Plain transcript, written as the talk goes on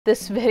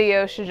This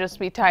video should just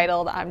be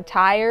titled, "I'm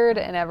tired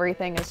and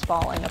everything is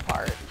falling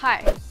apart."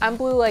 Hi, I'm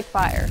Blue Like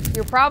Fire.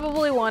 You're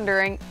probably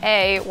wondering,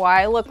 A,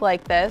 why I look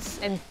like this,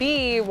 and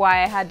B,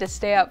 why I had to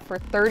stay up for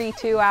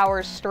 32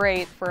 hours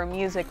straight for a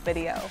music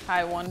video.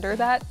 I wonder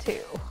that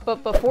too.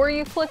 But before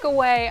you click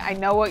away, I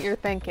know what you're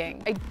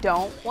thinking. I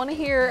don't want to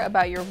hear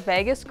about your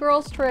Vegas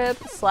girls trip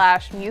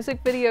 /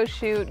 music video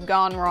shoot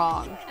gone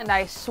wrong. And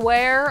I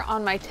swear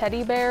on my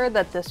teddy bear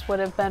that this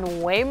would have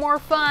been way more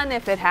fun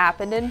if it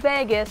happened in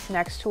Vegas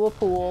next to a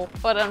pool.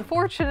 But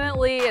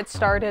unfortunately, it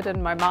started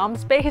in my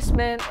mom's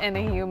basement in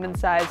a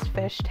human-sized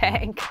fish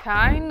tank.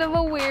 Kind of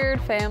a weird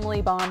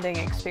family bonding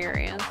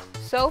experience.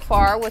 So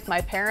far, with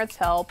my parents'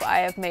 help, I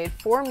have made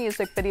 4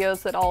 music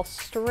videos that all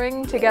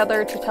string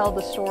together to tell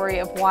the story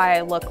of why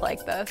I look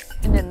like this.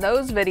 And in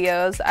those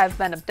videos, I've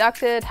been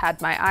abducted,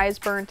 had my eyes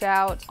burnt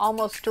out,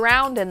 almost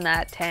drowned in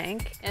that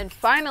tank, and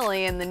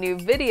finally, in the new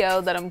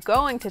video that I'm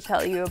going to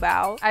tell you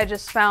about, I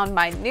just found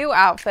my new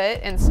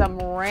outfit in some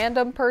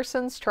random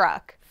person's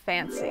truck.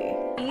 Fancy.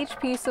 Each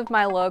piece of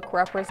my look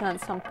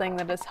represents something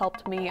that has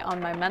helped me on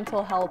my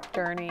mental health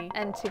journey,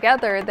 and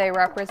together they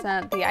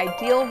represent the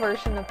ideal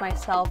version of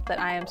myself that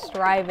I am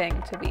striving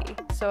to be.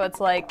 So it's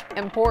like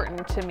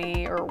important to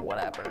me or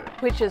whatever,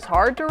 which is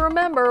hard to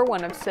remember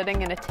when I'm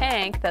sitting in a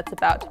tank that's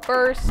about to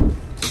burst.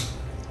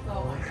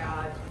 Oh my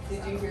God,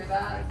 did you hear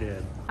that? I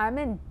did. I'm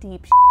in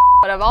deep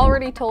but I've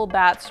already told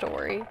that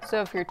story,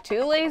 so if you're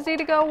too lazy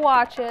to go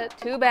watch it,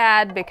 too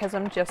bad, because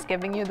I'm just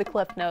giving you the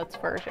Cliff Notes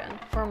version.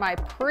 For my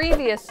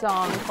previous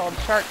song called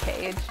Shark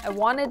Cage, I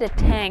wanted a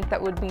tank that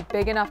would be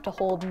big enough to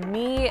hold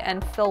me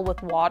and fill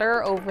with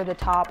water over the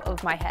top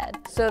of my head,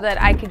 so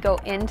that I could go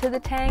into the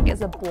tank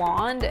as a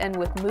blonde and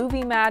with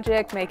movie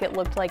magic make it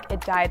look like it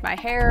dyed my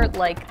hair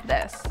like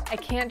this. I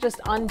can't just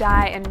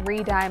undye and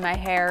re-dye my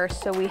hair,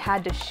 so we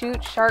had to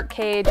shoot Shark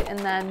Cage and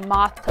then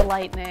Moth to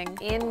Lightning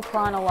in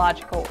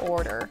chronological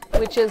order,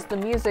 which is the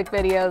music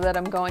video that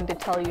I'm going to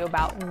tell you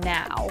about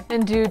now.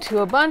 And due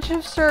to a bunch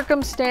of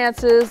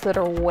circumstances that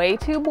are way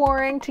too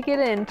boring to get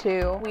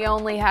into, we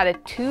only had a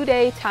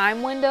 2-day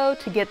time window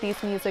to get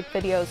these music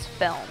videos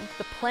filmed.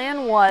 The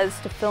plan was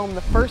to film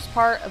the first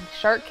part of the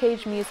Shark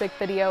Cage music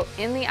video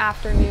in the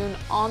afternoon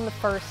on the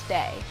first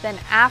day. Then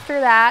after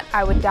that,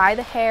 I would dye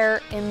the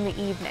hair in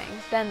the evening.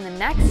 Then the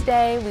next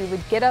day, we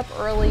would get up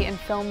early and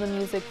film the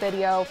music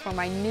video for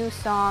my new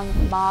song,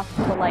 Moth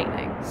to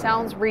Lightning.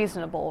 Sounds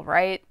reasonable,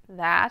 right?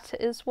 That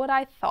is what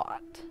I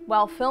thought.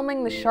 While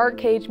filming the Shark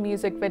Cage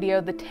music video,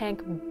 the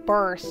tank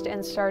burst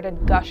and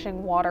started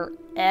gushing water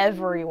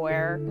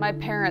everywhere. My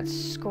parents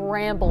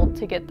scrambled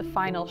to get the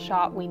final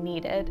shot we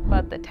needed,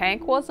 but the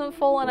tank wasn't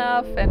full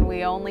enough and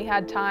we only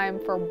had time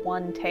for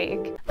 1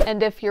 take.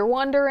 And if you're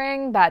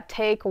wondering, that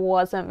take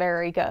wasn't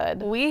very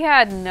good. We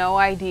had no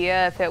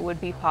idea if it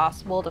would be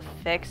possible to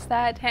fix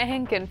that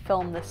tank and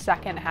film the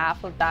second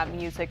half of that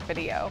music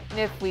video. And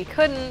if we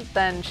couldn't,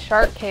 then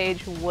Shark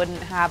Cage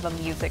wouldn't have a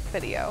music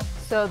video.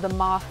 So the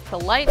Moth to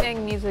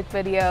Lightning music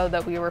video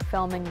that we were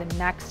filming the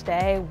next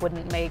day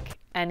wouldn't make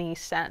any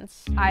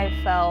sense. I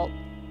felt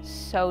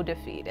so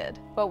defeated.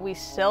 But we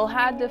still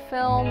had to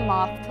film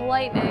Moth to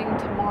Lightning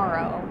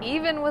tomorrow,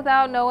 even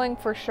without knowing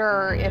for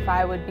sure if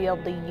I would be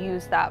able to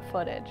use that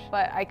footage.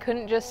 But I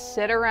couldn't just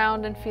sit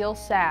around and feel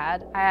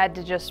sad. I had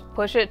to just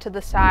push it to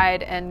the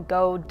side and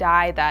go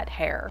dye that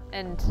hair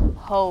and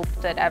hope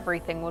that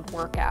everything would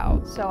work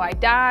out. So I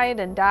dyed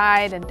and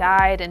dyed and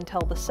dyed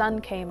until the sun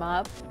came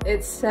up.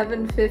 It's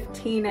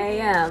 7:15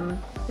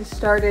 a.m. It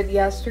started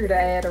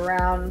yesterday at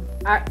around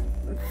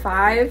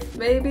 5,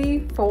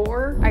 maybe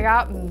 4. I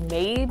got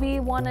maybe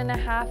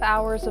 1.5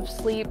 hours of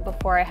sleep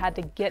before I had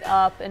to get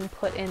up and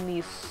put in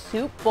these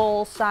soup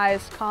bowl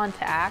sized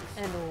contacts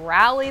and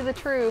rally the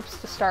troops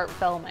to start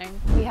filming.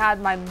 We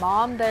had my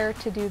mom there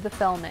to do the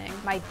filming,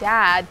 my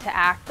dad to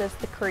act as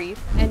the creep,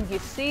 and you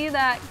see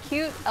that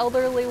cute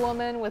elderly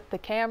woman with the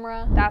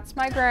camera? That's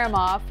my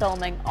grandma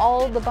filming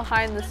all the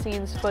behind the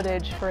scenes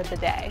footage for the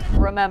day.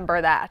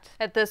 Remember that.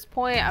 At this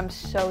point, I'm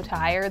so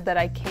tired that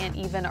I can't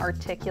even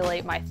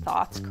articulate my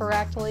thoughts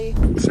correctly.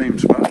 Same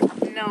spot.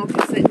 No,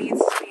 because it needs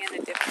to be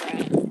in a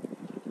different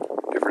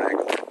Different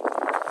angle. Different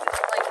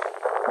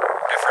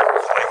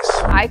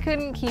place. I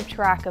couldn't keep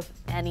track of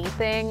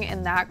anything,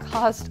 and that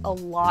caused a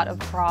lot of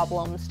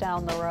problems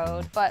down the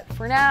road. But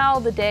for now,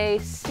 the day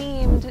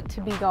seemed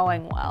to be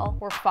going well.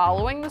 We're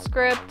following the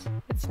script.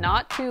 It's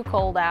not too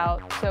cold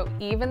out, so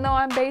even though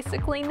I'm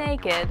basically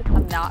naked,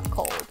 I'm not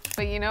cold.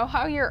 But you know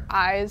how your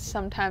eyes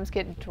sometimes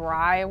get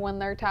dry when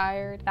they're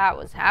tired? That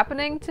was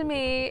happening to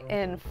me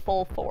in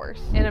full force.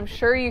 And I'm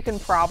sure you can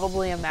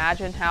probably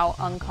imagine how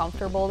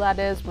uncomfortable that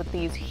is with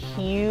these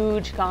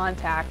huge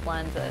contact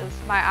lenses.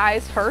 My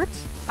eyes hurt,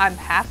 I'm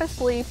half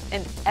asleep,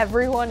 and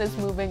everyone is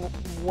moving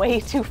way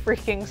too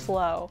freaking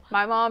slow.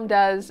 My mom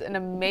does an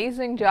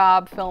amazing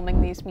job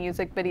filming these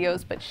music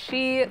videos, but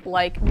she,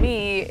 like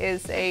me,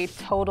 is a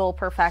total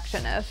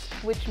perfectionist,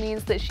 which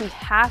means that she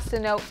has to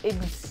know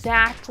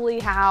exactly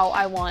how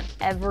I want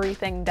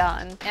everything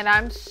done. And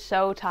I'm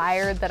so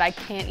tired that I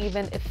can't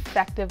even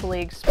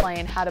effectively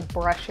explain how to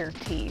brush your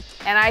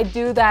teeth. And I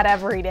do that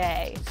every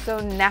day. So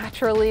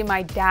naturally,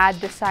 my dad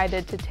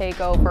decided to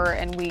take over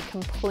and we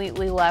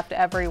completely left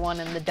everyone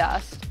in the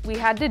dust. We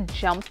had to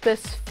jump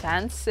this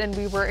fence and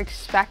we were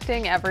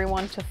expecting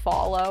everyone to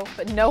follow,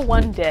 but no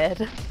one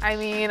did. I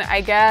mean,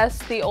 I guess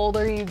the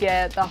older you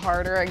get, the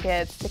harder it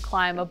gets to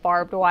climb a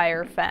barbed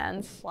wire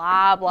fence.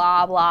 Blah,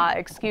 blah, blah,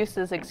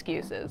 excuses,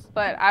 excuses.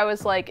 But I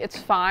was like, it's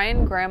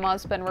fine,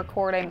 Grandma's been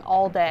recording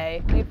all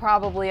day. We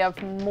probably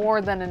have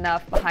more than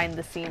enough behind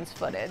the scenes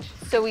footage.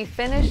 So we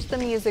finished the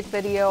music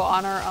video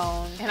on our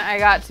own, and I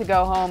got to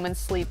go home and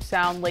sleep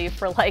soundly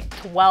for like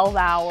 12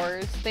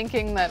 hours,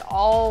 thinking that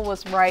all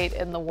was right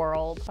in the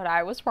world, but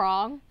I was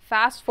wrong.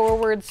 Fast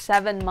forward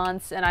 7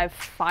 months and I've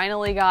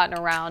finally gotten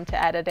around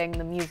to editing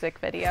the music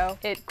video.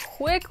 It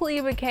quickly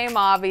became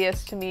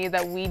obvious to me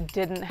that we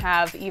didn't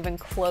have even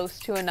close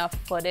to enough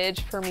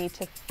footage for me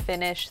to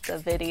finish the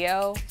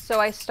video.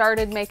 So I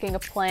started making a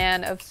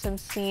plan of some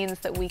scenes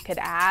that we could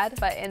add,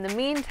 but in the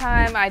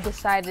meantime, I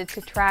decided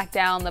to track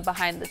down the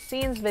behind the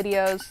scenes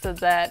videos so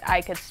that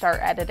I could start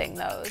editing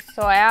those.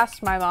 So I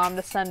asked my mom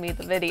to send me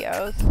the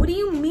videos. What do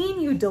you mean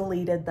you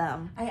deleted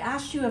them? I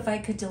asked you if I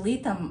could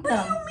delete them. What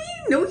do you mean?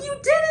 No, you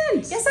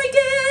didn't! Yes,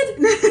 I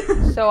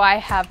did! So I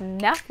have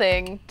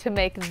nothing to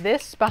make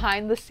this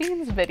behind the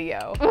scenes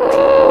video.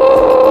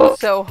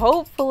 So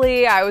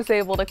hopefully I was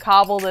able to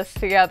cobble this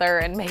together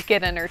and make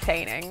it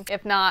entertaining.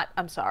 If not,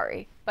 I'm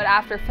sorry. But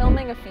after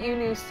filming a few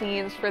new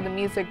scenes for the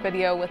music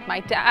video with my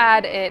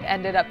dad, it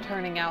ended up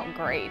turning out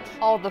great.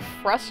 All the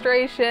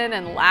frustration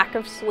and lack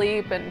of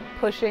sleep and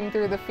pushing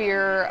through the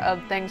fear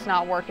of things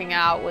not working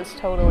out was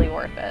totally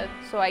worth it.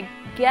 So I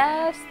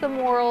guess the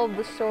moral of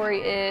the story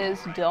is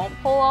don't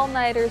pull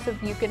all-nighters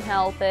if you can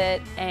help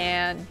it,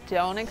 and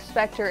don't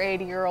expect your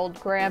 80-year-old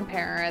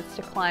grandparents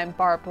to climb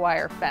barbed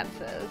wire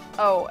fences.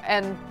 Oh,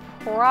 and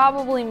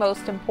probably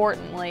most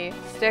importantly,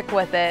 stick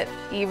with it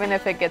even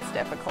if it gets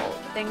difficult.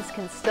 Things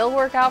can still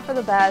work out for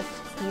the best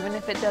even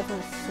if it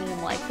doesn't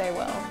seem like they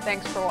will.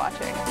 Thanks for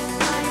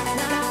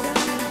watching.